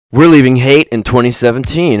We're leaving hate in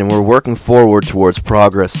 2017 and we're working forward towards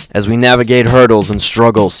progress as we navigate hurdles and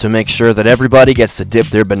struggles to make sure that everybody gets to dip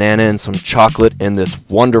their banana in some chocolate in this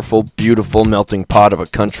wonderful, beautiful melting pot of a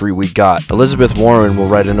country we got. Elizabeth Warren will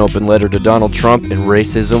write an open letter to Donald Trump and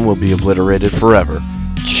racism will be obliterated forever.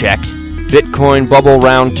 Check. Bitcoin bubble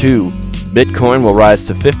round 2. Bitcoin will rise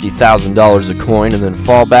to $50,000 a coin and then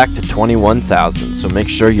fall back to $21,000, so make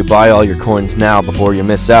sure you buy all your coins now before you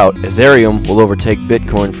miss out. Ethereum will overtake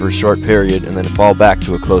Bitcoin for a short period and then fall back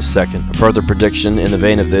to a close second. A further prediction in the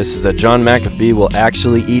vein of this is that John McAfee will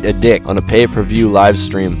actually eat a dick on a pay-per-view live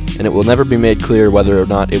stream, and it will never be made clear whether or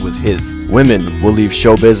not it was his. Women will leave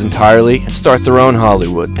showbiz entirely and start their own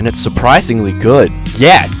Hollywood, and it's surprisingly good.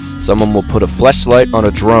 Yes! Someone will put a fleshlight on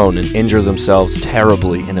a drone and injure themselves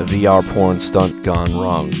terribly in a VR porn stunt gone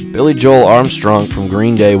wrong. Billy Joel Armstrong from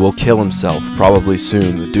Green Day will kill himself, probably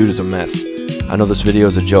soon. The dude is a mess. I know this video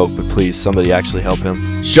is a joke, but please, somebody actually help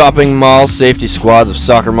him. Shopping mall safety squads of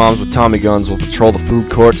soccer moms with Tommy guns will patrol the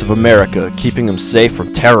food courts of America, keeping them safe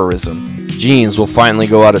from terrorism. Jeans will finally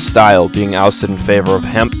go out of style, being ousted in favor of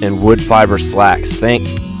hemp and wood fiber slacks. Thank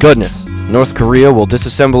goodness. North Korea will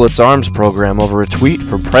disassemble its arms program over a tweet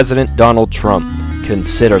from President Donald Trump.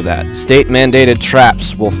 Consider that. State-mandated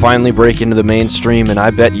traps will finally break into the mainstream, and I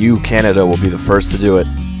bet you Canada will be the first to do it.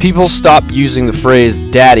 People stop using the phrase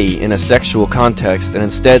daddy in a sexual context and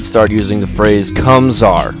instead start using the phrase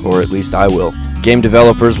cumzar, or at least I will. Game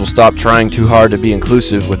developers will stop trying too hard to be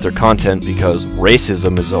inclusive with their content because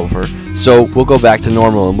racism is over, so we'll go back to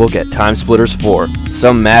normal and we'll get Time Splitters 4.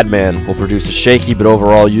 Some madman will produce a shaky but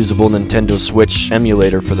overall usable Nintendo Switch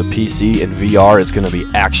emulator for the PC, and VR is going to be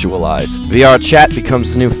actualized. VR chat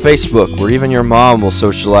becomes the new Facebook, where even your mom will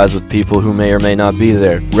socialize with people who may or may not be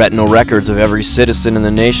there. Retinal records of every citizen in the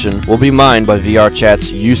nation will be mined by VR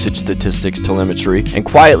chat's usage statistics telemetry and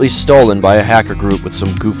quietly stolen by a hacker group with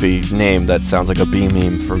some goofy name that sounds like a B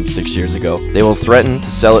meme from 6 years ago. They will threaten to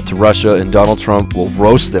sell it to Russia, and Donald Trump will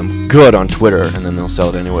roast them good on Twitter, and then they'll sell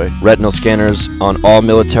it anyway. Retinal scanners on all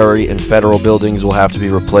military and federal buildings will have to be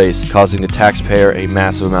replaced, causing the taxpayer a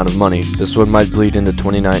massive amount of money. This one might bleed into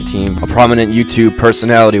 2019. A prominent YouTube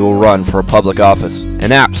personality will run for a public office.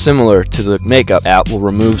 An app similar to the makeup app will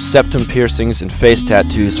remove septum piercings and face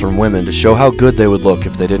tattoos from women to show how good they would look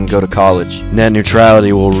if they didn't go to college. Net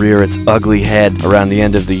neutrality will rear its ugly head around the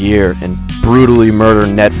end of the year and brutally murder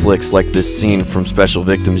Netflix like this scene from Special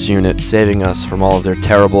Victims Unit, saving us from all of their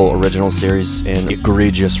terrible original series and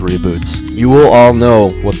egregious reboots. You will all know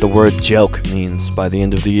what the word joke means by the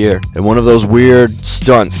end of the year. And one of those weird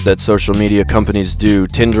stunts that social media companies do,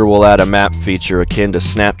 Tinder will add a map feature akin to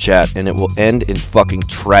Snapchat, and it will end in fucking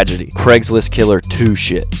tragedy. Craigslist Killer 2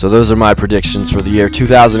 shit. So those are my predictions for the year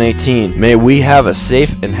 2018. May we have a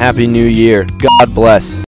safe and happy new year. God bless.